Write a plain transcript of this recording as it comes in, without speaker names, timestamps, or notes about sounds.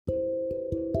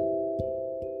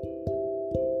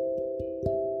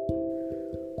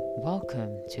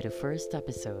Welcome to the first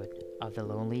episode of The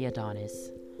Lonely Adonis.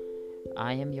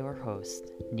 I am your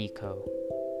host, Nico.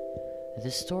 The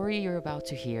story you're about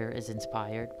to hear is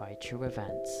inspired by true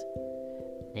events.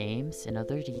 Names and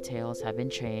other details have been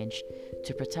changed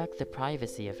to protect the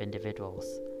privacy of individuals.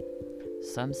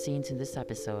 Some scenes in this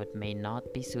episode may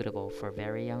not be suitable for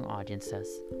very young audiences.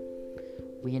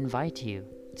 We invite you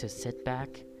to sit back,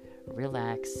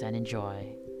 relax, and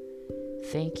enjoy.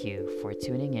 Thank you for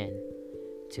tuning in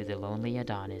to The Lonely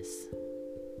Adonis.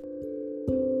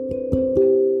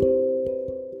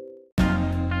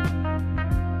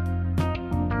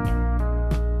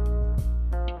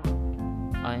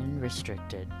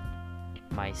 Unrestricted,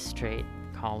 my straight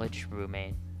college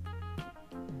roommate.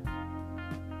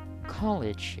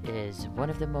 College is one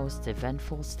of the most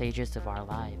eventful stages of our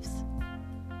lives.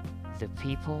 The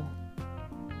people,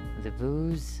 the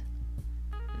booze,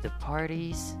 the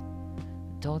parties.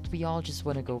 Don't we all just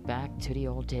want to go back to the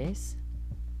old days?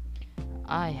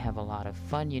 I have a lot of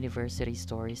fun university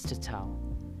stories to tell,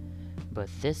 but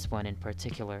this one in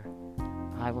particular,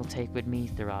 I will take with me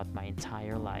throughout my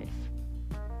entire life.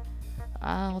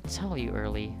 I'll tell you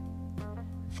early,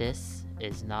 this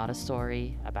is not a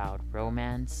story about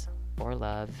romance or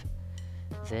love.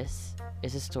 This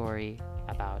is a story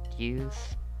about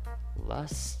youth,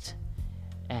 lust,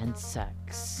 and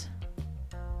sex.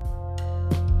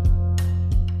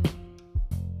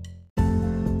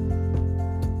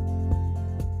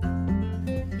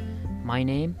 My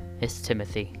name is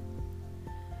Timothy.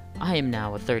 I am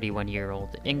now a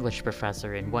 31-year-old English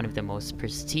professor in one of the most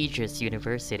prestigious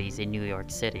universities in New York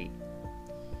City.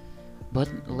 But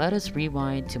let us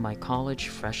rewind to my college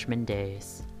freshman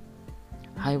days.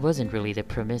 I wasn't really the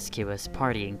promiscuous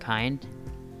partying kind.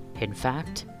 In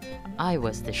fact, I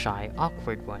was the shy,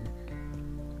 awkward one.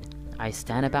 I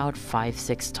stand about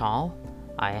 5'6" tall.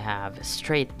 I have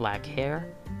straight black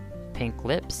hair, pink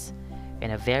lips,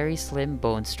 and a very slim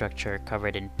bone structure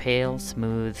covered in pale,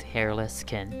 smooth, hairless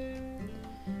skin.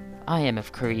 I am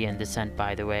of Korean descent,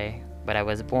 by the way, but I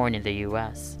was born in the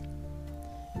US.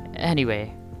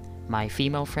 Anyway, my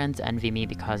female friends envy me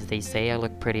because they say I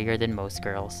look prettier than most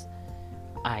girls.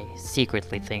 I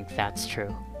secretly think that's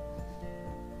true.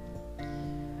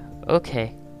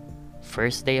 Okay,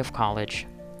 first day of college.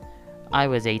 I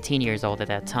was 18 years old at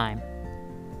that time.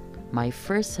 My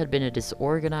first had been a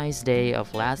disorganized day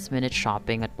of last-minute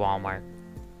shopping at Walmart.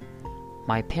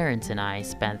 My parents and I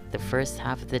spent the first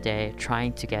half of the day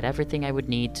trying to get everything I would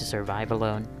need to survive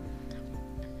alone.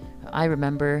 I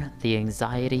remember the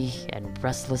anxiety and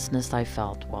restlessness I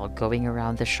felt while going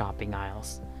around the shopping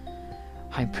aisles.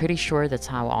 I'm pretty sure that's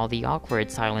how all the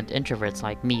awkward, silent introverts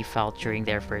like me felt during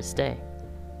their first day.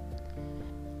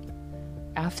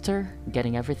 After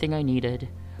getting everything I needed,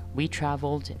 we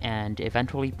traveled and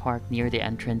eventually parked near the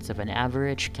entrance of an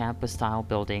average campus-style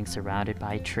building surrounded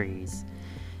by trees.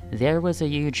 There was a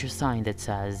huge sign that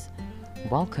says,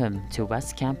 "Welcome to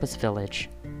West Campus Village."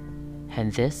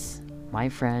 And this, my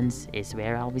friends, is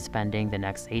where I'll be spending the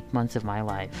next 8 months of my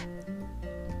life.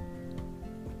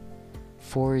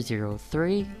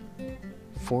 403,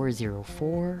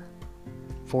 404,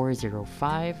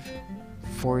 405,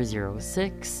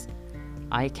 406,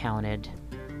 I counted,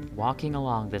 walking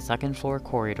along the second floor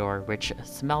corridor, which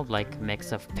smelled like a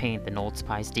mix of paint and Old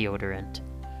Spice deodorant.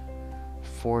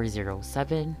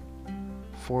 407,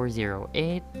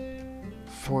 408,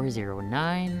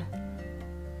 409.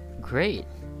 Great!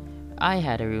 I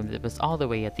had a room that was all the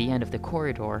way at the end of the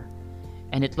corridor,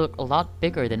 and it looked a lot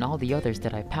bigger than all the others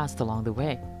that I passed along the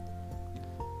way.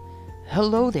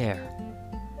 "Hello there!"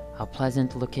 A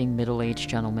pleasant-looking middle-aged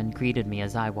gentleman greeted me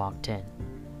as I walked in.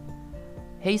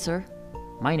 "Hey, sir.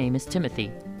 My name is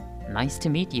Timothy. Nice to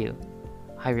meet you,"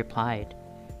 I replied,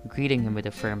 greeting him with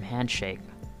a firm handshake.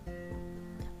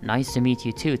 "Nice to meet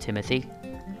you too, Timothy.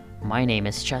 My name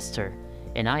is Chester,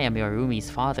 and I am your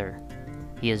roomie's father.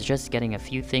 He is just getting a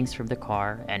few things from the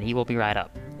car, and he will be right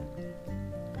up."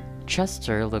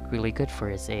 Chester looked really good for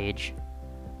his age.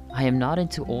 I am not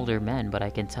into older men, but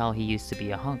I can tell he used to be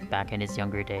a hunk back in his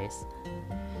younger days.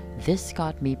 This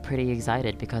got me pretty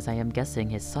excited because I am guessing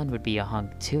his son would be a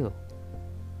hunk too.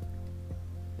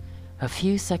 A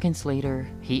few seconds later,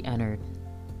 he entered.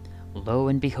 Lo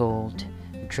and behold,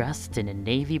 dressed in a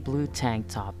navy blue tank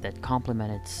top that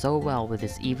complemented so well with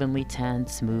his evenly tanned,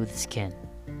 smooth skin.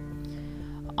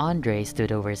 Andre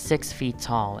stood over 6 feet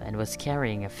tall and was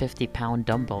carrying a 50-pound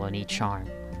dumbbell on each arm.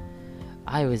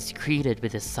 I was greeted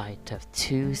with the sight of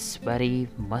 2 sweaty,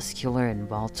 muscular, and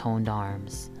well-toned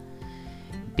arms.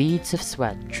 Beads of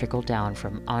sweat trickled down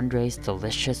from Andre's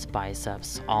delicious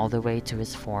biceps all the way to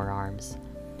his forearms.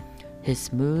 His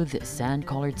smooth,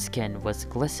 sand-colored skin was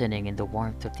glistening in the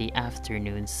warmth of the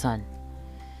afternoon sun.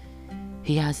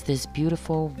 He has this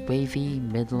beautiful, wavy,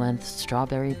 mid-length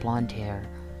strawberry blonde hair.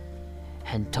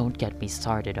 And don't get me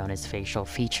started on his facial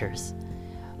features.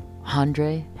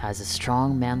 Andre has a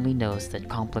strong, manly nose that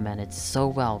complemented so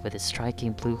well with his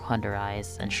striking blue hunter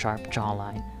eyes and sharp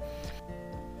jawline.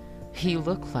 He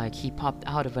looked like he popped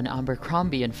out of an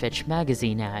Abercrombie & Fitch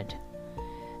magazine ad.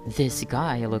 This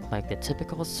guy looked like the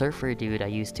typical surfer dude I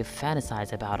used to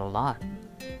fantasize about a lot.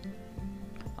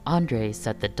 Andre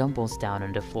set the dumbbells down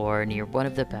on the floor near one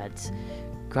of the beds,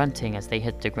 grunting as they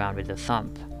hit the ground with a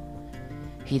thump.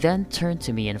 He then turned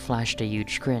to me and flashed a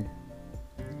huge grin.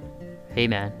 "Hey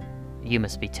man, you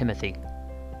must be Timothy,"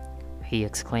 he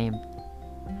exclaimed.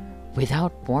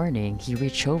 Without warning, he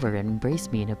reached over and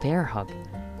embraced me in a bear hug.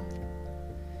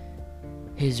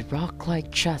 His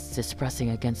rock-like chest is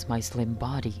pressing against my slim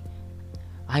body.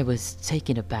 I was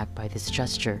taken aback by this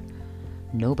gesture.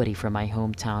 Nobody from my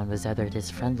hometown was ever this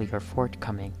friendly or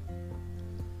forthcoming.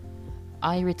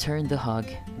 I returned the hug,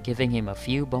 giving him a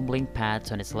few bumbling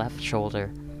pats on his left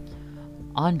shoulder.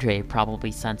 Andre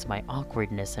probably sensed my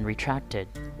awkwardness and retracted.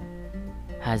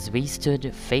 As we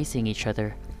stood facing each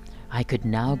other, I could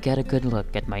now get a good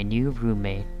look at my new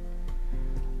roommate.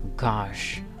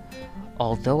 Gosh,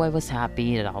 although I was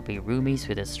happy that I'll be roomies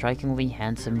with a strikingly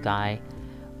handsome guy,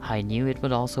 I knew it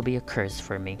would also be a curse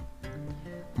for me.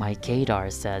 My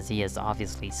gaydar says he is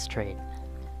obviously straight,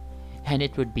 and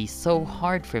it would be so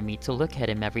hard for me to look at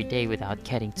him every day without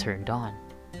getting turned on.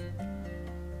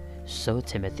 "So,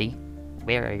 Timothy,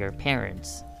 where are your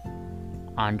parents?"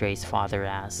 Andre's father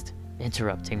asked,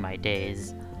 interrupting my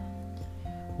daze.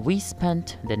 We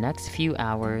spent the next few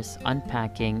hours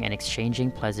unpacking and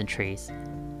exchanging pleasantries.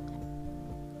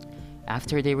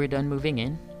 After they were done moving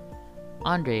in,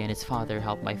 Andre and his father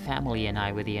helped my family and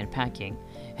I with the unpacking,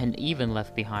 and even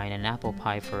left behind an apple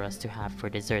pie for us to have for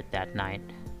dessert that night.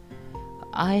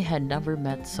 I had never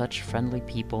met such friendly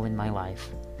people in my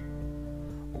life.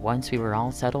 Once we were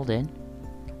all settled in,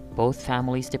 both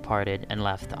families departed and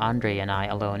left Andre and I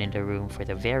alone in the room for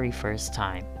the very first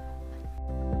time.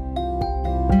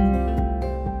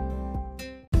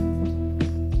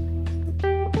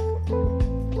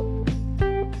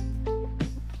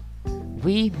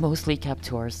 We mostly kept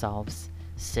to ourselves,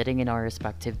 sitting in our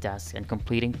respective desks and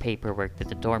completing paperwork that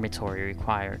the dormitory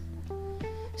required.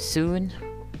 Soon,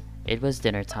 it was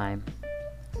dinner time.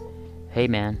 "Hey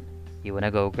man, you wanna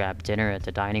go grab dinner at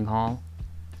the dining hall?"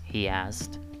 he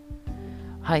asked.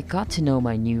 I got to know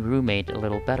my new roommate a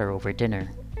little better over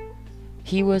dinner.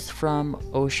 He was from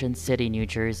Ocean City, New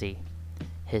Jersey.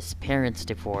 His parents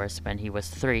divorced when he was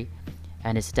 3,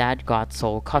 and his dad got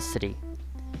sole custody.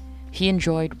 He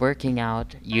enjoyed working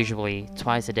out, usually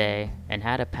twice a day, and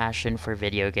had a passion for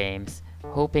video games,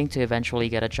 hoping to eventually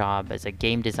get a job as a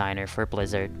game designer for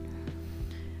Blizzard.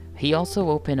 He also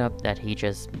opened up that he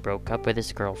just broke up with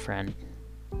his girlfriend.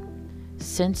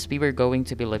 Since we were going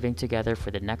to be living together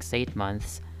for the next 8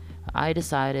 months, I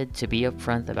decided to be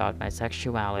upfront about my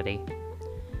sexuality.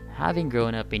 Having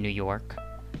grown up in New York,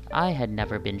 I had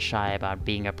never been shy about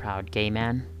being a proud gay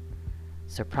man.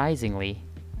 Surprisingly,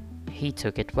 he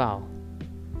took it well.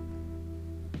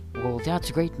 "Well, that's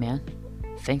great, man.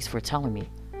 Thanks for telling me.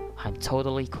 I'm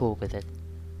totally cool with it."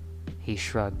 He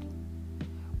shrugged.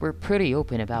 "We're pretty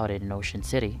open about it in Ocean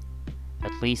City,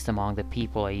 at least among the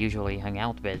people I usually hung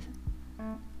out with."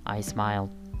 I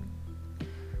smiled.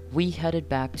 We headed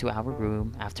back to our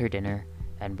room after dinner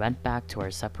and went back to our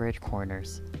separate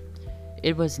corners.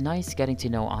 It was nice getting to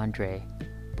know Andre,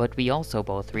 but we also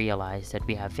both realized that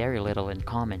we have very little in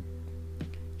common.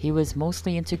 He was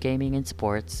mostly into gaming and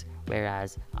sports,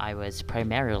 whereas I was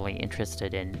primarily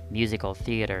interested in musical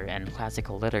theater and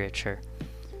classical literature.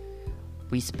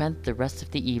 We spent the rest of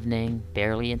the evening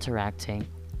barely interacting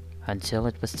until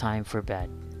it was time for bed.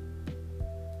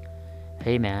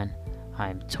 "Hey man,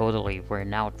 I'm totally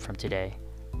worn out from today.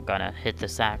 I'm gonna hit the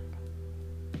sack,"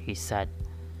 he said,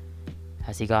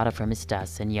 as he got up from his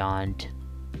desk and yawned.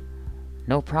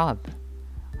 "No prob.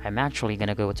 I'm actually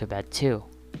gonna go to bed too,"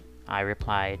 I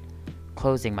replied,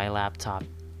 closing my laptop.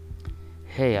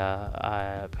 "Hey,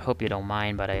 I hope you don't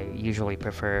mind, but I usually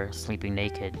prefer sleeping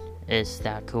naked. Is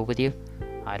that cool with you?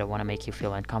 I don't want to make you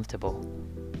feel uncomfortable,"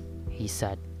 he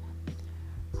said.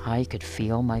 I could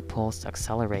feel my pulse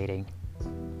accelerating.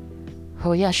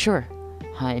 "Oh yeah, sure.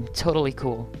 I'm totally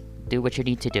cool. Do what you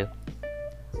need to do,"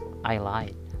 I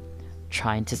lied,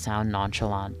 trying to sound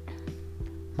nonchalant.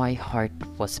 My heart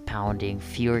was pounding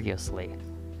furiously.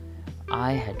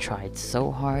 I had tried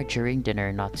so hard during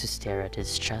dinner not to stare at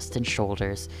his chest and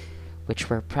shoulders, which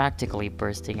were practically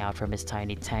bursting out from his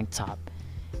tiny tank top,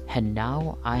 And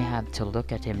now I have to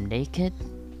look at him naked?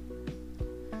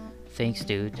 Thanks,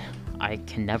 dude. I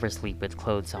can never sleep with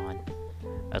clothes on.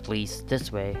 At least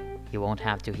this way, you won't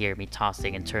have to hear me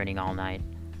tossing and turning all night,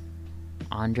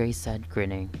 Andre said,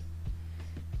 grinning.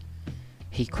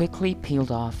 He quickly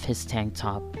peeled off his tank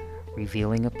top,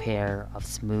 revealing a pair of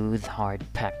smooth, hard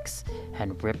pecs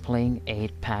and rippling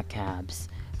 8-pack abs,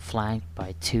 flanked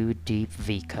by 2 deep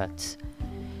V-cuts.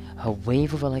 A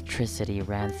wave of electricity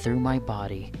ran through my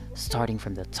body, starting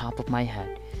from the top of my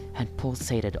head, and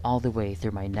pulsated all the way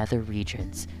through my nether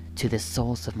regions to the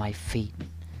soles of my feet.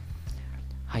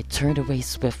 I turned away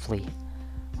swiftly,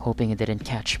 hoping it didn't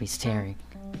catch me staring.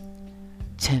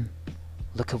 "Tim,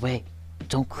 look away.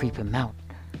 Don't creep him out,"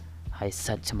 I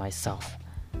said to myself.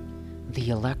 The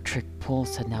electric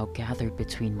pulse had now gathered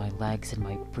between my legs and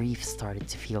my briefs started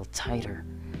to feel tighter,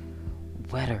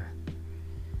 wetter.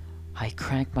 I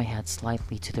cranked my head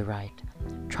slightly to the right,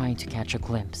 trying to catch a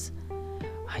glimpse.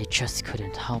 I just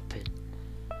couldn't help it.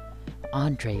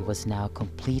 Andre was now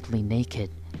completely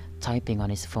naked, typing on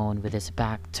his phone with his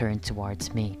back turned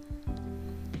towards me.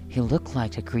 He looked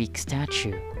like a Greek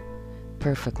statue,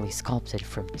 perfectly sculpted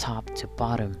from top to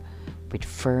bottom, with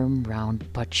firm,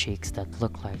 round butt cheeks that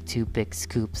looked like 2 big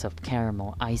scoops of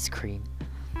caramel ice cream.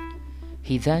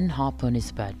 He then hopped on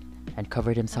his bed and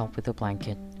covered himself with a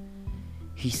blanket.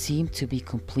 He seemed to be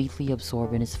completely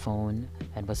absorbed in his phone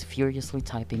and was furiously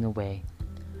typing away.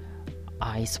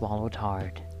 I swallowed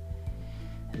hard.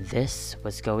 This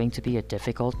was going to be a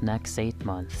difficult next 8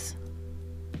 months.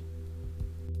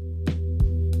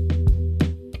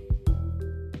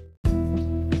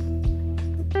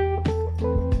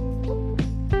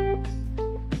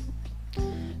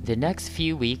 The next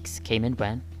few weeks came and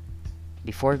went.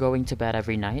 Before going to bed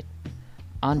every night,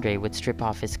 Andre would strip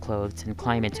off his clothes and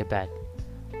climb into bed,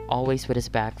 always with his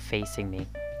back facing me.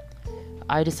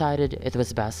 I decided it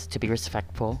was best to be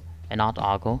respectful and not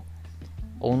ogle,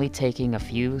 only taking a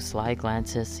few sly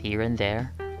glances here and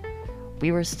there.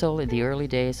 We were still in the early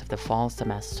days of the fall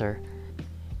semester,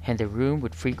 and the room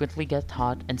would frequently get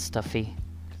hot and stuffy.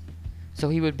 So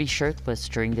he would be shirtless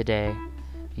during the day,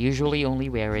 usually only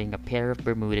wearing a pair of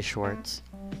Bermuda shorts.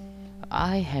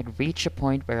 I had reached a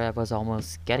point where I was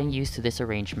almost getting used to this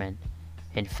arrangement.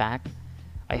 In fact,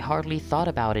 I hardly thought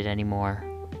about it anymore,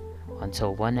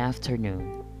 until one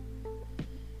afternoon.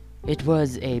 It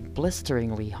was a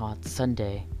blisteringly hot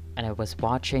Sunday, and I was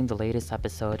watching the latest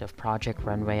episode of Project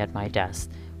Runway at my desk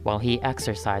while he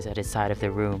exercised at his side of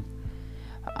the room.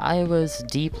 I was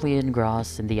deeply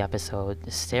engrossed in the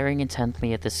episode, staring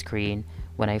intently at the screen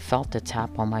when I felt a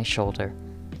tap on my shoulder.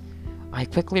 I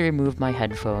quickly removed my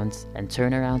headphones and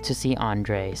turned around to see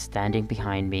Andre standing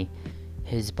behind me,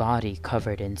 his body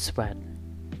covered in sweat.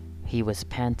 He was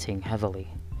panting heavily.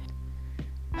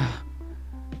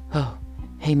 "Oh,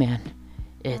 hey man,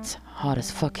 it's hot as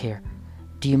fuck here.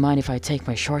 Do you mind if I take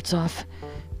my shorts off?"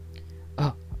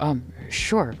 "Oh,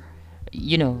 sure.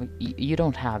 You know, you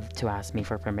don't have to ask me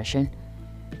for permission.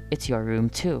 It's your room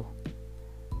too,"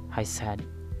 I said.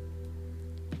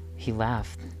 He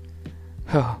laughed.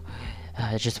 "Oh,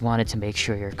 I just wanted to make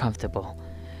sure you're comfortable.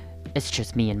 It's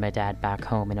just me and my dad back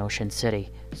home in Ocean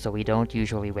City, so we don't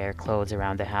usually wear clothes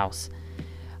around the house.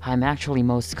 I'm actually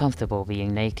most comfortable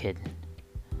being naked."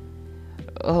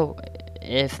 "Oh,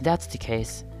 if that's the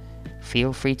case,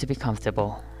 feel free to be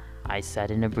comfortable," I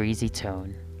said in a breezy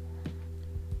tone.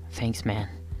 "Thanks, man,"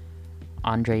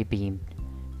 Andre beamed,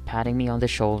 patting me on the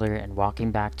shoulder and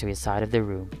walking back to his side of the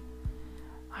room.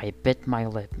 I bit my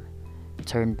lip,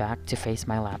 turned back to face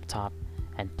my laptop,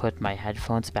 and put my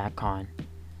headphones back on.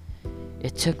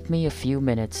 It took me a few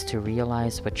minutes to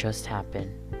realize what just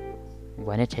happened.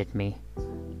 When it hit me,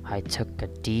 I took a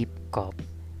deep gulp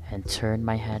and turned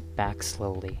my head back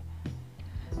slowly.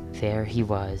 There he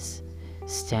was,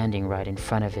 standing right in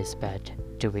front of his bed,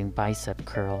 doing bicep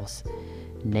curls,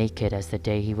 naked as the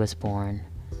day he was born.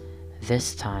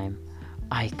 This time,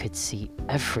 I could see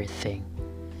everything.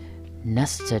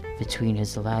 Nested between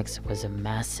his legs was a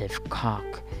massive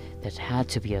cock that had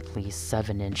to be at least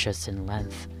 7 inches in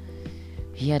length.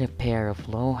 He had a pair of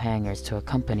low hangers to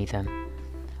accompany them,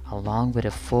 along with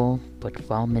a full but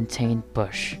well-maintained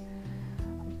bush.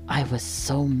 I was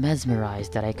so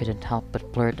mesmerized that I couldn't help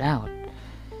but blurt out,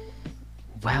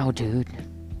 "Wow, dude,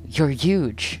 you're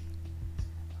huge!"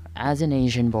 As an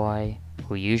Asian boy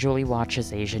who usually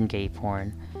watches Asian gay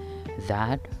porn,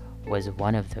 that was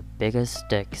one of the biggest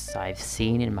dicks I've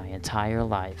seen in my entire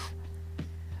life.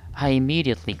 I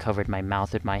immediately covered my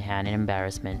mouth with my hand in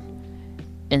embarrassment,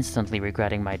 instantly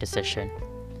regretting my decision.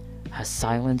 A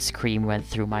silent scream went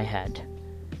through my head.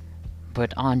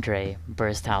 But Andre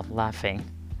burst out laughing.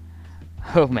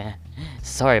 "Oh man,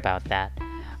 Sorry about that.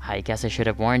 I guess I should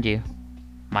have warned you.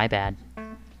 My bad.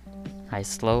 I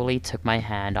slowly took my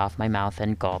hand off my mouth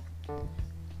and gulped.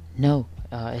 No,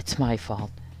 it's my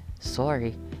fault.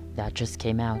 Sorry, that just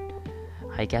came out.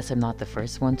 I guess I'm not the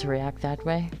first one to react that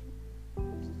way?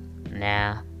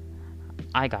 Nah,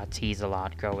 I got teased a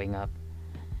lot growing up.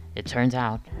 It turns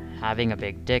out, having a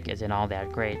big dick isn't all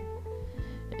that great.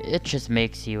 It just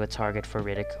makes you a target for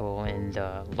ridicule in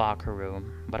the locker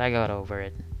room, but I got over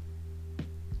it.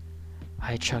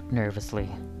 I chuckled nervously.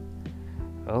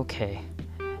 Okay,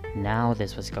 now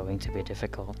this was going to be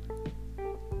difficult.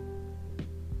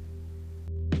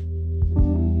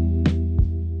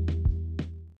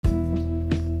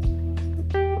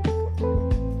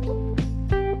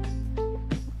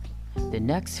 The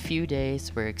next few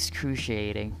days were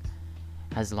excruciating.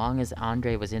 As long as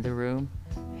Andre was in the room,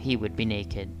 he would be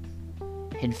naked.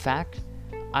 In fact,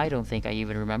 I don't think I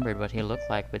even remembered what he looked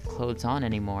like with clothes on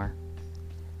anymore.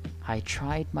 I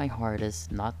tried my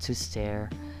hardest not to stare,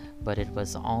 but it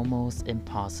was almost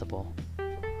impossible.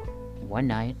 One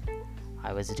night,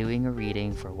 I was doing a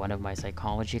reading for one of my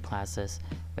psychology classes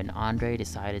when Andre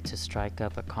decided to strike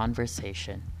up a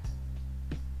conversation.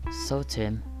 So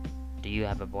Tim, do you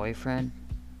have a boyfriend?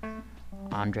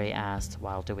 Andre asked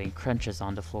while doing crunches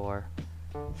on the floor,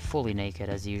 fully naked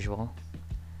as usual.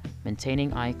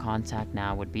 Maintaining eye contact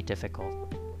now would be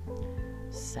difficult.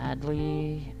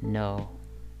 Sadly, no,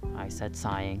 I said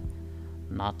sighing,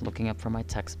 not looking up from my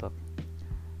textbook.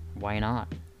 Why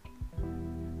not?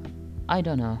 I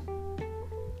don't know.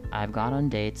 I've gone on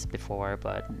dates before,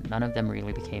 but none of them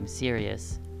really became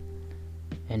serious.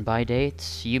 And by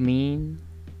dates, you mean?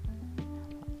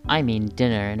 I mean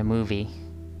dinner and a movie.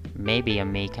 Maybe a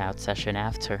make-out session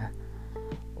after.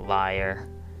 Liar,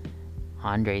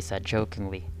 Andre said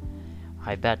jokingly.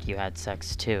 I bet you had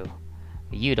sex too.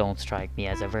 You don't strike me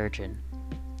as a virgin.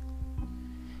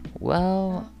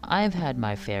 Well, I've had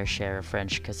my fair share of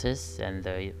French kisses and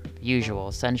the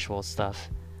usual sensual stuff.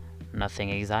 Nothing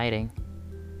exciting.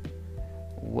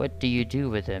 What do you do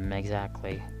with them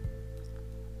exactly?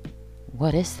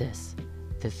 What is this?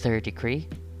 The third degree?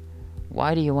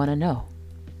 Why do you want to know?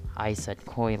 I said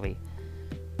coyly.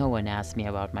 No one asked me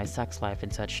about my sex life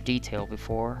in such detail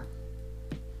before.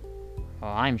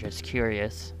 Well, I'm just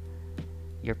curious.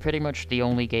 You're pretty much the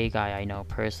only gay guy I know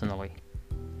personally.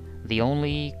 The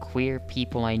only queer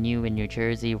people I knew in New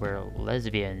Jersey were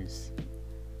lesbians.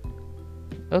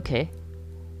 Okay.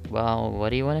 Well, what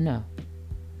do you want to know?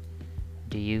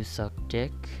 Do you suck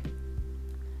dick?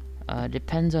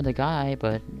 Depends on the guy,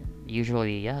 but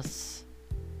usually yes.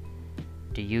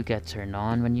 Do you get turned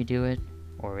on when you do it?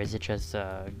 Or is it just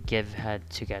a give head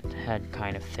to get head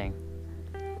kind of thing?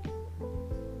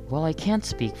 Well, I can't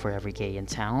speak for every gay in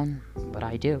town, but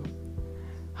I do.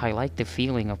 I like the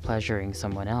feeling of pleasuring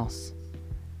someone else.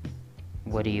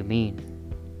 What do you mean?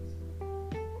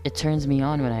 It turns me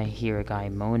on when I hear a guy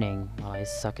moaning while I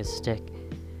suck his dick,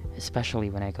 especially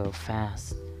when I go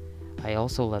fast. I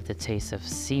also love the taste of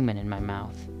semen in my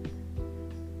mouth.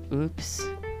 Oops,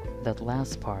 that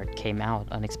last part came out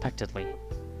unexpectedly.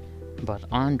 But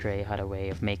Andre had a way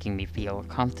of making me feel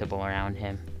comfortable around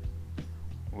him.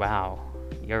 Wow,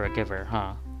 you're a giver,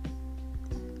 huh?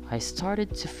 I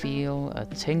started to feel a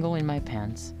tingle in my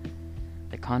pants.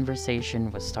 The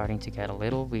conversation was starting to get a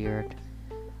little weird.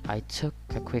 I took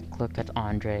a quick look at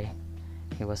Andre.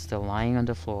 He was still lying on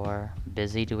the floor,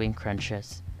 busy doing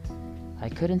crunches. I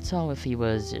couldn't tell if he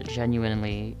was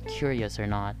genuinely curious or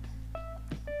not.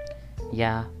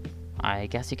 Yeah, I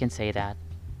guess you can say that.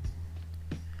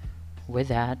 With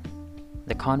that,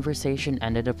 the conversation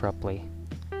ended abruptly.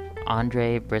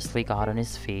 Andre briskly got on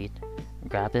his feet,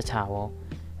 grabbed a towel,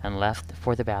 and left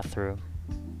for the bathroom.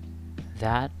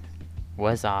 That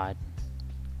was odd.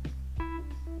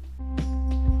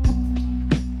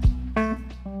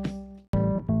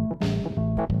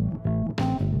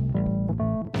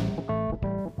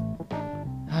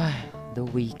 The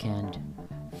weekend.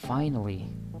 Finally.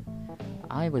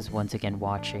 I was once again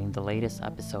watching the latest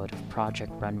episode of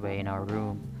Project Runway in our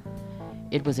room.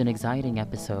 It was an exciting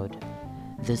episode,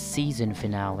 the season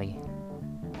finale.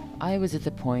 I was at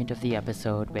the point of the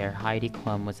episode where Heidi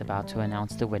Klum was about to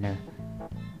announce the winner,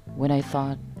 when I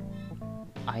thought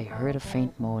I heard a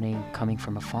faint moaning coming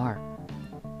from afar.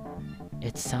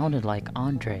 It sounded like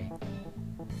Andre.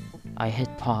 I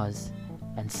hit pause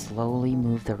and slowly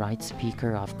moved the right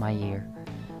speaker off my ear,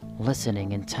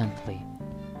 listening intently.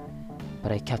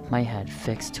 But I kept my head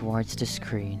fixed towards the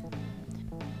screen.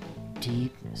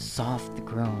 Deep, soft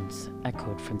groans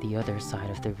echoed from the other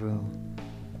side of the room.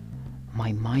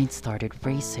 My mind started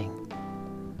racing.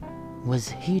 Was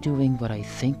he doing what I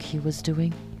think he was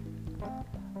doing?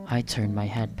 I turned my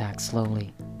head back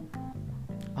slowly.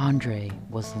 Andre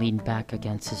was leaned back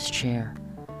against his chair,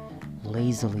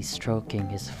 lazily stroking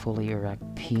his fully erect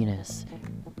penis.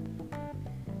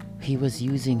 He was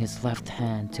using his left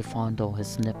hand to fondle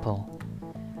his nipple.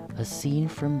 A scene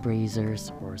from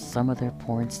Brazzers or some other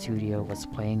porn studio was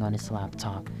playing on his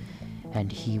laptop, and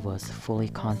he was fully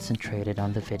concentrated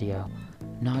on the video,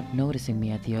 not noticing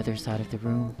me at the other side of the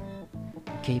room,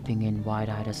 gaping in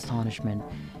wide-eyed astonishment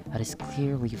at his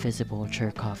clearly visible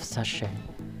jerk-off session.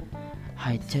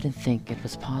 I didn't think it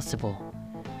was possible,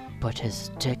 but his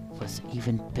dick was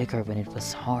even bigger when it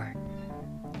was hard.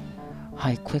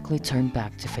 I quickly turned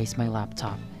back to face my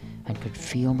laptop and could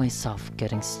feel myself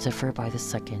getting stiffer by the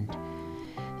second.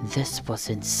 This was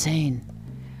insane.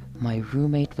 My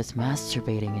roommate was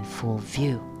masturbating in full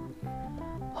view.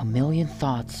 A million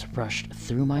thoughts rushed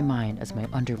through my mind as my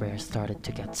underwear started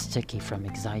to get sticky from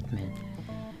excitement.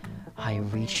 I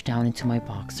reached down into my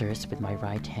boxers with my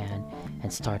right hand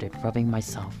and started rubbing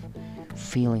myself,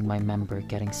 feeling my member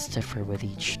getting stiffer with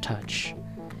each touch.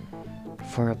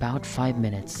 For about 5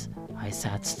 minutes, I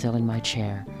sat still in my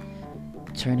chair,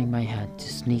 turning my head to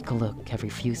sneak a look every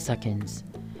few seconds.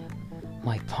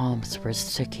 My palms were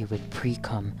sticky with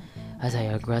pre-cum as I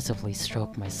aggressively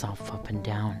stroked myself up and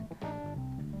down.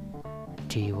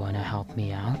 "Do you want to help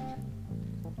me out?"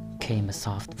 came a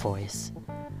soft voice.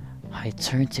 I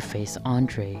turned to face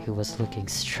Andre, who was looking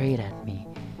straight at me.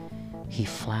 He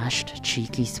flashed a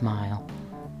cheeky smile.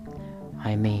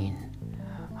 "I mean,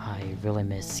 I really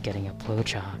miss getting a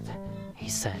blowjob," he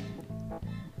said.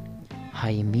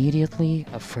 I immediately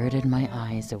averted my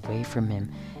eyes away from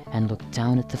him and looked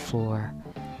down at the floor.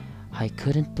 I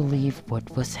couldn't believe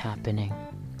what was happening.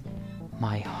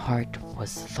 My heart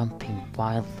was thumping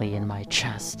wildly in my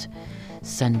chest,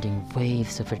 sending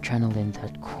waves of adrenaline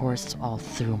that coursed all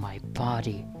through my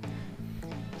body.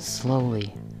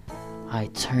 Slowly, I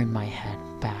turned my head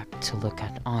back to look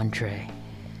at Andre.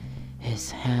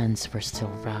 His hands were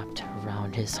still wrapped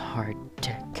around his hard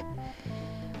dick.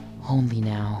 Only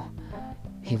now,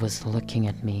 he was looking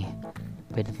at me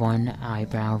with one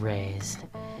eyebrow raised.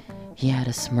 He had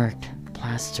a smirk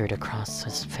plastered across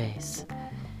his face.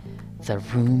 The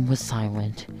room was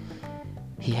silent.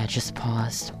 He had just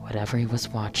paused whatever he was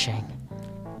watching.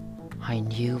 I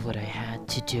knew what I had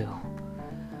to do.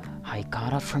 I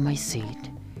got up from my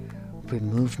seat,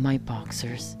 removed my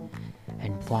boxers,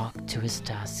 and walked to his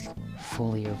desk,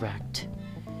 fully erect.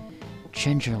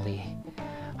 Gingerly,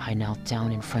 I knelt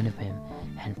down in front of him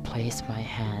and placed my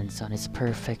hands on his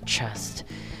perfect chest,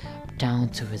 down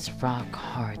to his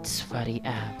rock-hard, sweaty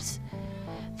abs,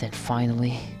 then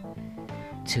finally,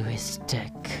 to his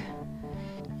dick.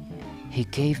 He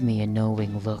gave me a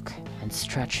knowing look and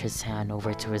stretched his hand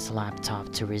over to his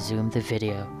laptop to resume the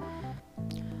video.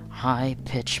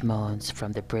 High-pitched moans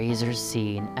from the Brazzers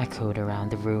scene echoed around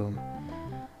the room.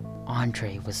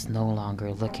 Andre was no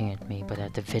longer looking at me but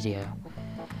at the video.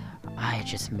 I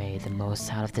just made the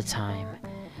most out of the time.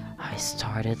 I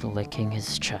started licking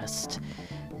his chest,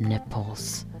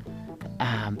 nipples,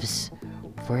 abs,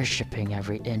 worshipping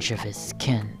every inch of his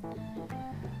skin.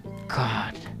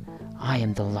 God, I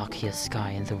am the luckiest guy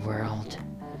in the world.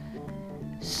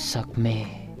 "Suck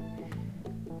me,"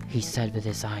 he said with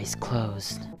his eyes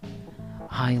closed.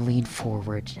 I leaned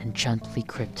forward and gently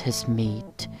gripped his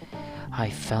meat.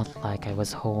 I felt like I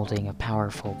was holding a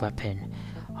powerful weapon,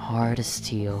 hard as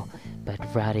steel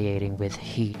but radiating with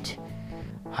heat.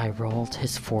 I rolled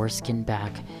his foreskin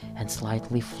back and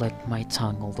slightly flicked my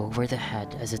tongue all over the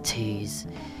head as a tease.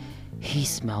 He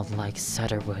smelled like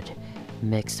cedarwood,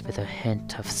 mixed with a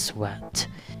hint of sweat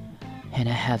and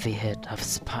a heavy hit of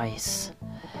spice.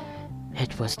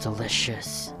 It was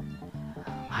delicious.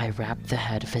 I wrapped the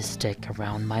head of his dick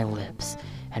around my lips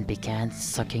and began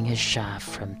sucking his shaft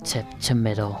from tip to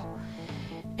middle.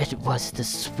 It was the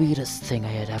sweetest thing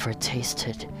I had ever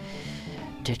tasted.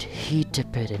 Did he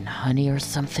dip it in honey or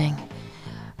something?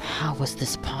 How was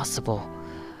this possible?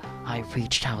 I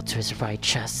reached out to his right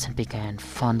chest and began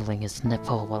fondling his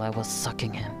nipple while I was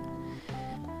sucking him.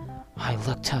 I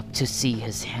looked up to see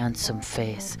his handsome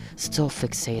face, still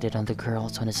fixated on the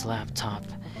girls on his laptop,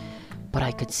 but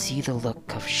I could see the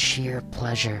look of sheer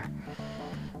pleasure.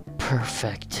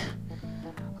 Perfect.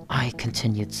 I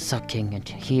continued sucking and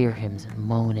hear him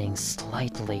moaning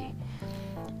slightly.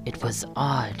 It was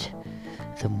odd.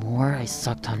 The more I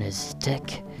sucked on his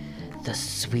dick, the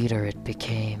sweeter it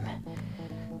became.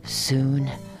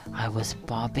 Soon, I was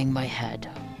bobbing my head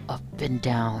up and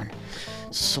down,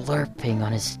 slurping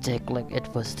on his dick like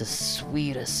it was the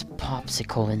sweetest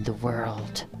popsicle in the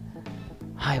world.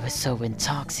 I was so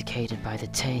intoxicated by the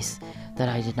taste that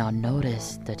I did not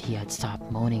notice that he had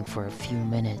stopped moaning for a few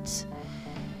minutes.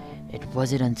 It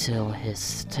wasn't until his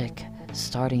stick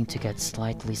starting to get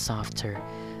slightly softer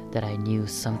that I knew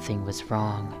something was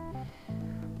wrong.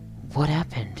 What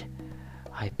happened?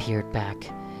 I peered back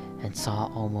and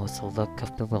saw almost a look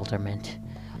of bewilderment.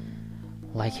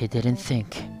 Like he didn't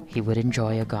think he would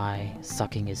enjoy a guy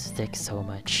sucking his dick so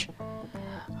much.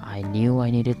 I knew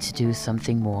I needed to do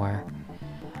something more.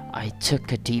 I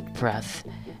took a deep breath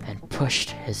and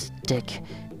pushed his dick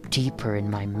deeper in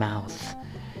my mouth.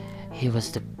 He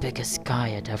was the biggest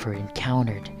guy I'd ever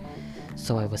encountered,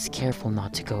 so I was careful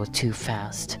not to go too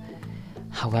fast.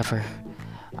 However,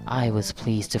 I was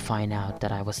pleased to find out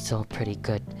that I was still pretty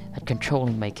good at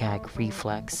controlling my gag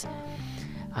reflex.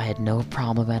 I had no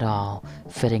problem at all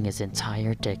fitting his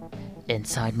entire dick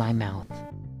inside my mouth.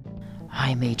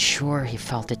 I made sure he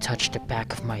felt it touch the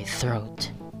back of my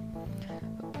throat.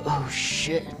 "Oh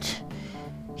shit,"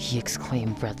 he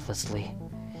exclaimed breathlessly.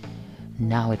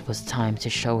 Now it was time to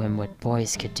show him what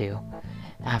boys could do.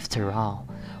 After all,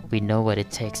 we know what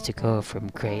it takes to go from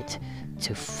great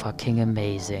to fucking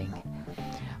amazing.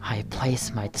 I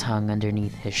placed my tongue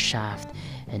underneath his shaft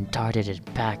and darted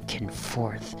it back and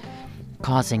forth,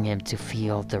 causing him to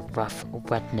feel the rough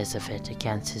wetness of it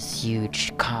against his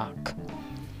huge cock.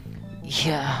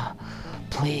 "Yeah,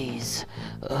 please,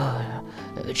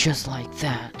 just like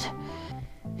that."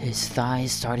 His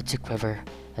thighs started to quiver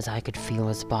as I could feel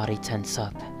his body tense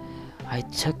up. I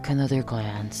took another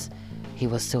glance. He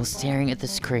was still staring at the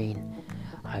screen.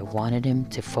 I wanted him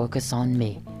to focus on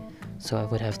me, so I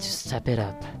would have to step it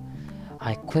up.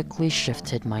 I quickly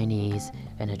shifted my knees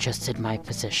and adjusted my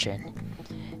position.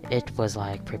 It was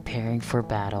like preparing for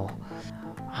battle.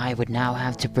 I would now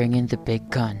have to bring in the big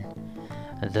gun,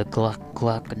 the Gluck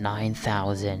Gluck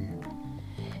 9000.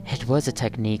 It was a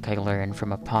technique I learned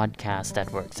from a podcast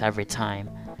that works every time.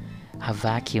 A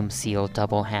vacuum seal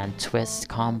double hand twist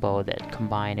combo that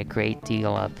combined a great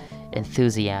deal of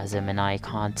enthusiasm and eye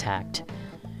contact.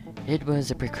 It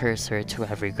was a precursor to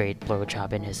every great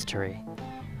blowjob in history.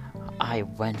 I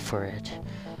went for it,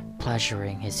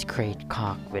 pleasuring his great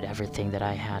cock with everything that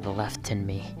I had left in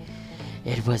me.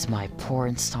 It was my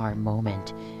porn star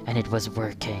moment, and it was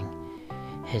working.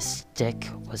 His dick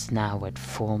was now at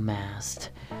full mast,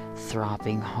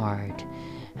 throbbing hard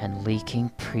and leaking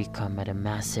pre-cum at a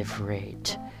massive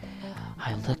rate.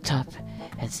 I looked up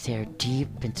and stared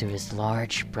deep into his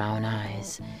large brown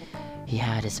eyes. He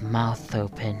had his mouth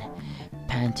open,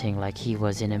 panting like he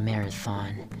was in a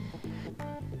marathon.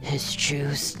 His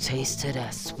juice tasted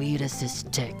as sweet as his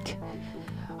dick.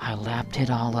 I lapped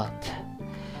it all up.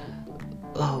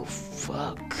 Oh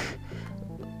fuck.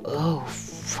 Oh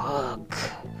fuck.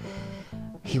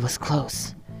 He was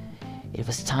close. It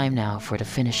was time now for the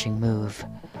finishing move.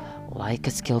 Like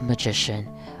a skilled magician,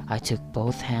 I took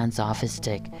both hands off his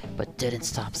dick but didn't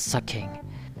stop sucking.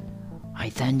 I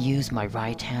then used my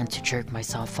right hand to jerk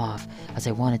myself off as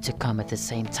I wanted to come at the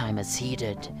same time as he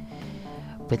did.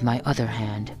 With my other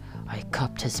hand, I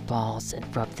cupped his balls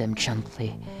and rubbed them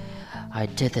gently. I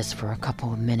did this for a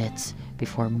couple of minutes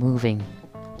before moving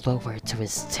lower to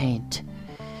his taint.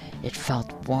 It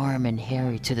felt warm and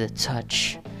hairy to the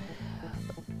touch.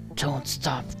 "Don't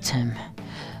stop, Tim.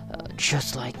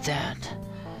 Just like that."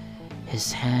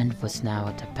 His hand was now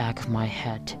at the back of my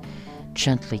head,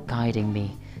 gently guiding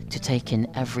me to take in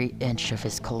every inch of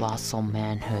his colossal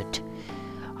manhood.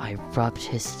 I rubbed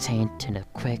his taint in a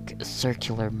quick,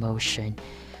 circular motion,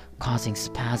 causing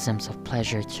spasms of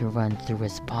pleasure to run through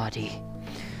his body.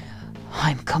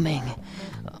 I'm coming.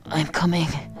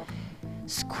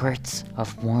 Squirts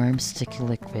of warm, sticky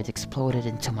liquid exploded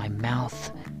into my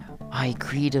mouth. I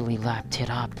greedily lapped it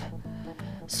up,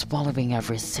 swallowing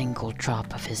every single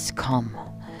drop of his cum.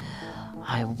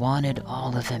 I wanted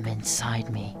all of him inside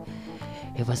me.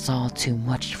 It was all too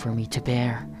much for me to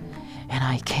bear, and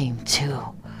I came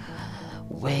to.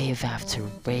 Wave after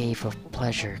wave of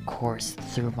pleasure coursed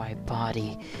through my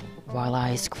body, while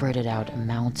I squirted out a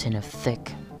mountain of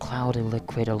thick, cloudy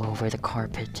liquid all over the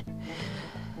carpet.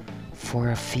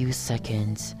 For a few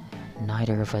seconds,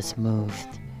 neither of us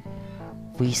moved.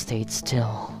 We stayed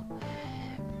still,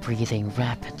 breathing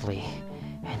rapidly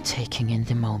and taking in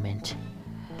the moment.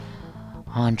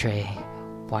 Andre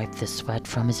wiped the sweat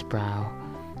from his brow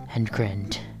and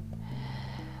grinned.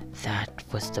 That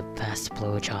was the best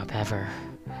blowjob ever.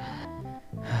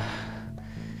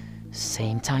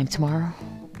 Same time tomorrow?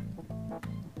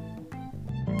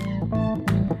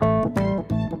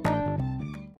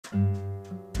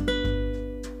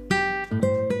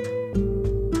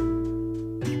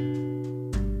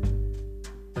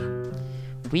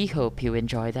 We hope you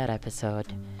enjoyed that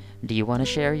episode. Do you want to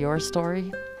share your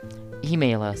story?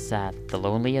 email us at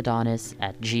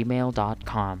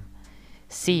thelonelyadonis@gmail.com.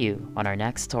 See you on our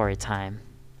next story time.